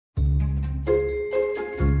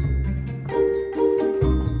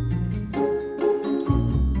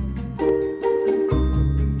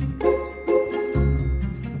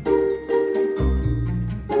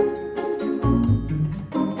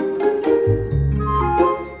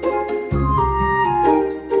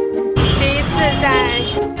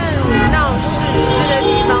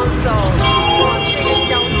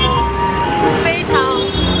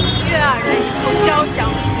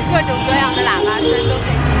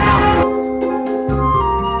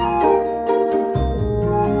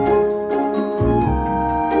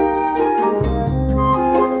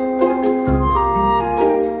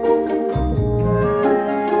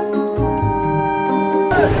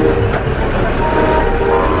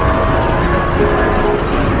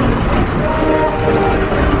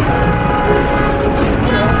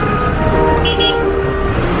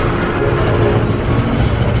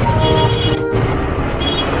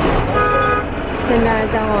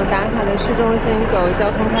往达卡的市中心走，交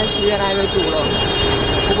通开始越来越堵了。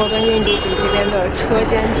不过跟印度比，这边的车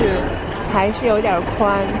间距还是有点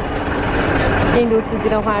宽。印度司机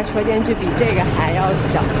的话，车间距比这个还要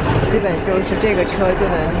小，基本就是这个车就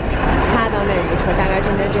能擦到那个车，大概中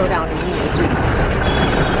间只有2厘米的距离。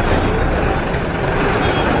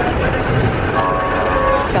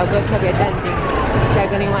小哥特别淡定，在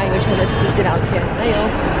跟另外一个车的司机聊天。哎呦，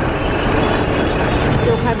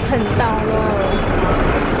就快碰到了！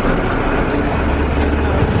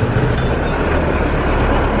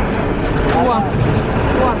哇，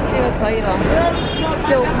这个可以了，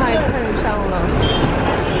就快碰上了。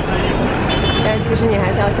但其实你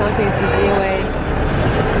还是要相信司机，因为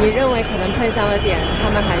你认为可能碰上了点，他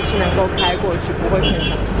们还是能够开过去，不会碰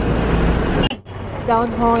上。交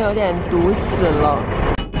通有点堵死了。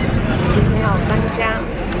今天要搬家，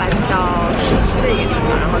搬到市区的一个地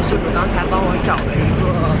方，然后宿主刚才帮我找了一个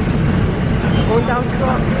公交车，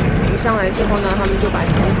一上来之后呢，他们就把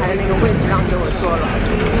前排的那个位置让给我坐了。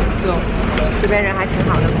就这边人还挺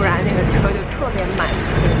好的，不然那个车就特别满。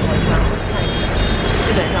我想看一下，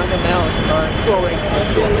基本上就没有什么座位可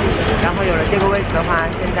坐。然后有了这个位置的话，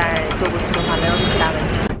现在坐过去的话没有什么大问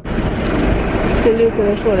题。这绿色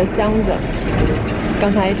的是我的箱子，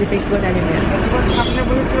刚才一直被搁在里面。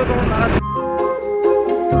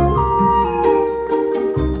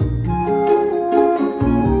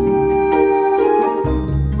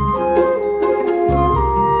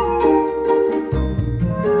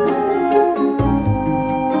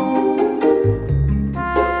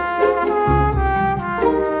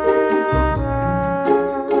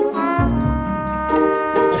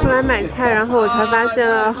买菜，然后我才发现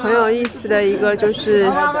了很有意思的一个，就是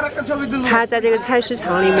他在这个菜市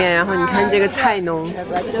场里面，然后你看这个菜农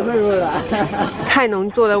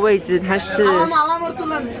坐的位置，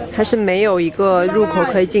它是没有一个入口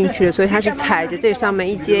可以进去的，所以它是踩着这上面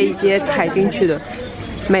一阶一阶踩进去的。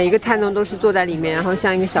每一个菜农都是坐在里面，然后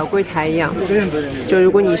像一个小柜台一样。就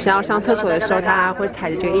如果你是要上厕所的时候，他会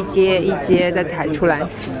踩着这个一阶一阶再抬出来。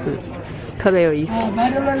特别有意思。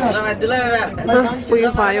不一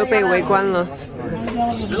会儿又被围观了。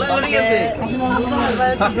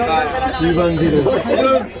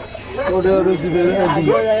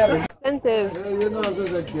Expensive.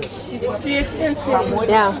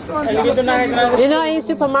 Yeah. You know, in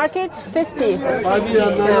supermarkets, 50.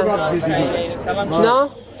 Yeah. No?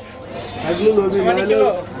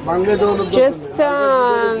 Just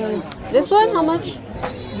this one, how much?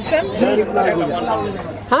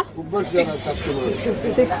 Huh?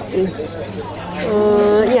 60.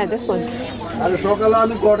 Yeah, this one.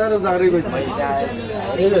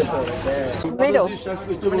 Tomato.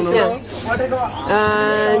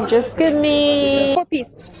 Yeah. Just give me 4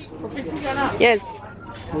 pieces. Yes.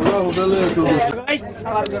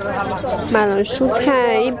 买了蔬菜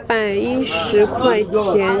110块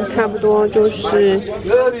钱，差不多就是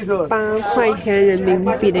8块钱人民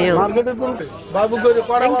币的样子。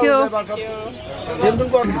Thank you.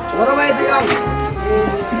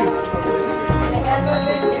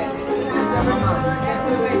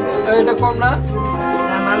 এটা কম না?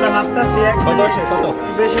 মালটা ভাবতাছি এক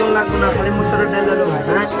বেশি লাগবে না, খালি মুসুরের ডাল হলো।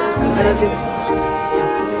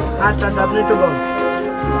 আচ্ছা আচ্ছা, আপনি একটু বল।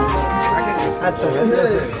 আচ্ছা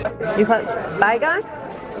You got বাইগান?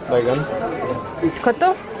 বাইগান কত?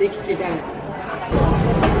 60 টাকা।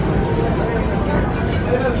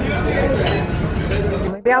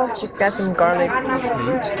 Maybe I'll just get some garlic.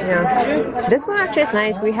 Yeah. This one actually is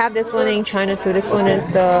nice. We have this one in China too. This one is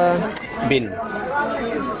the bean.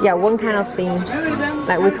 Yeah, one kind of bean.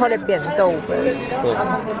 Like we call it 扁豆腐。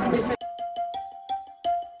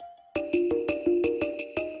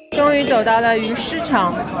终于走到了鱼市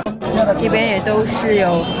场，这边也都是有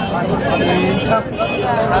鱼。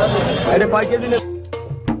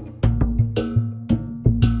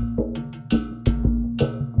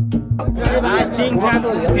青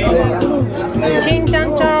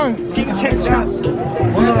江张，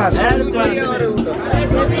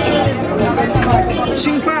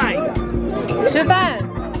吃饭，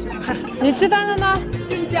你吃饭了吗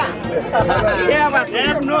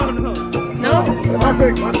？No?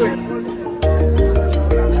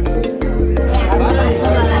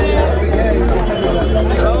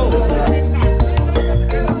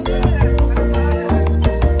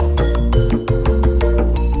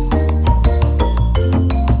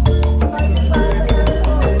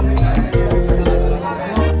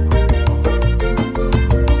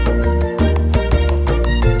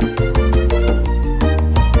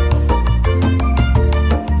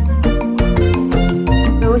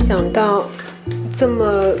 没有想到这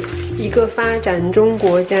么一个发展中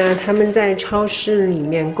国家，他们在超市里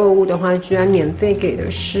面购物的话，居然免费给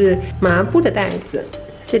的是麻布的袋子，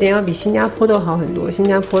这点要比新加坡都好很多。新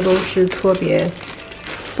加坡都是特别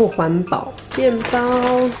不环保。面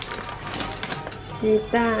包、鸡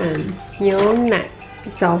蛋、牛奶、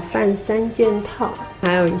早饭3件套，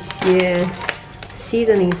还有一些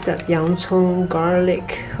seasonings 的洋葱、garlic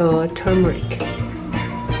和 turmeric。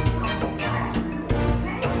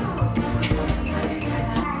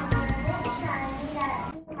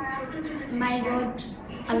 My God,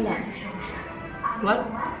 Allah. What?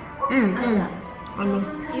 Allah.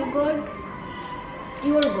 You God,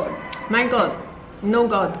 your God. My God, no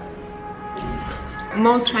God.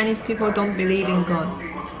 Most Chinese people don't believe in God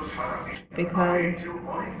because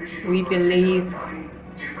we believe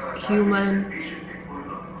human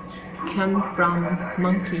came from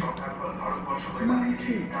monkey.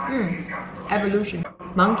 Monkey. Evolution.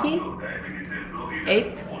 Monkey,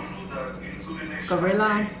 ape,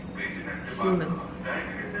 gorilla, human.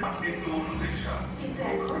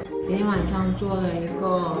 今天晚上做了一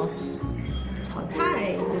个炒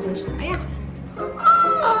菜，这个是哎呀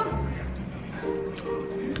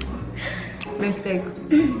，mistake，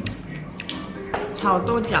 炒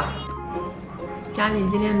豆角。家里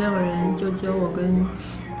今天没有人，就只有我跟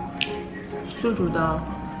宿主的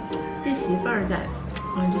弟媳妇儿在。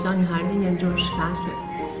这小女孩今年只有18岁，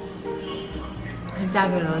她嫁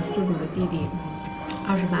给了宿主的弟弟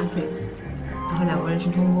，28岁。然后2个人是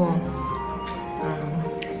通过，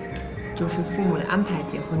就是父母的安排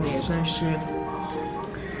结婚的，也算是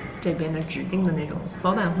这边的指定的那种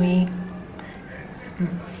包办婚姻。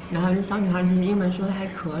然后这小女孩其实英文说的还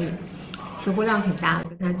可以，词汇量挺大的，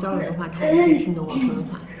跟她交流的话，她也可以听懂我说的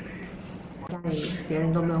话。家里别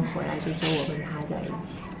人都没有回来，就只有我跟她在一起。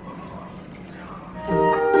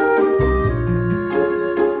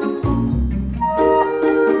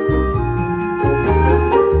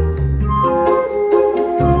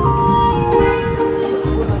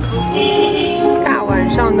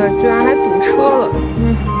上的居然还堵车了，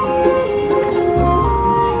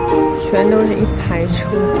全都是一排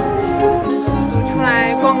车。出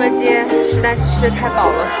来逛个街，实在是吃得太饱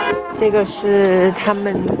了。这个是他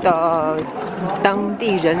们的当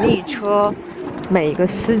地人力车，每一个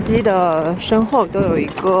司机的身后都有一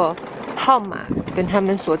个号码跟他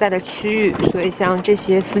们所在的区域，所以像这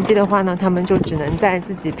些司机的话呢，他们就只能在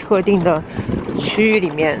自己特定的区域里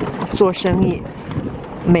面做生意。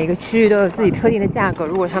每个区域都有自己特定的价格，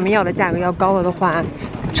如果他们要的价格要高了的话，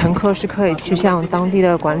乘客是可以去向当地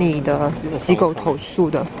的管理的机构投诉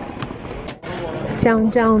的。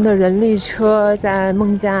像这样的人力车在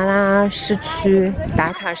孟加拉市区、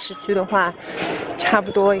达卡市区的话，差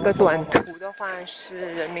不多一个短途的话是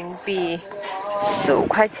人民币4、5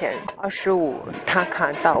块钱，25塔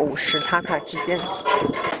卡到50塔卡之间。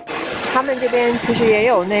他们这边其实也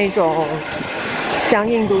有那种像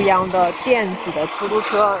印度一样的电子的出租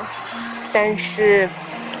车，但是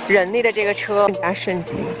人力的这个车更加盛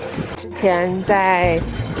行。之前在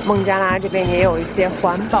孟加拉这边也有一些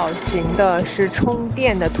环保型的是充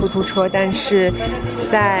电的突突车，但是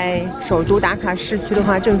在首都达卡市区的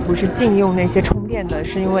话，政府是禁用那些充电的，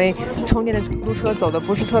是因为充电的出租车走的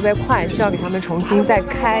不是特别快，需要给他们重新再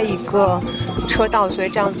开一个车道，所以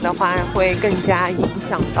这样子的话会更加影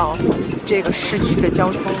响到这个市区的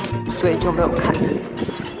交通，所以就没有看。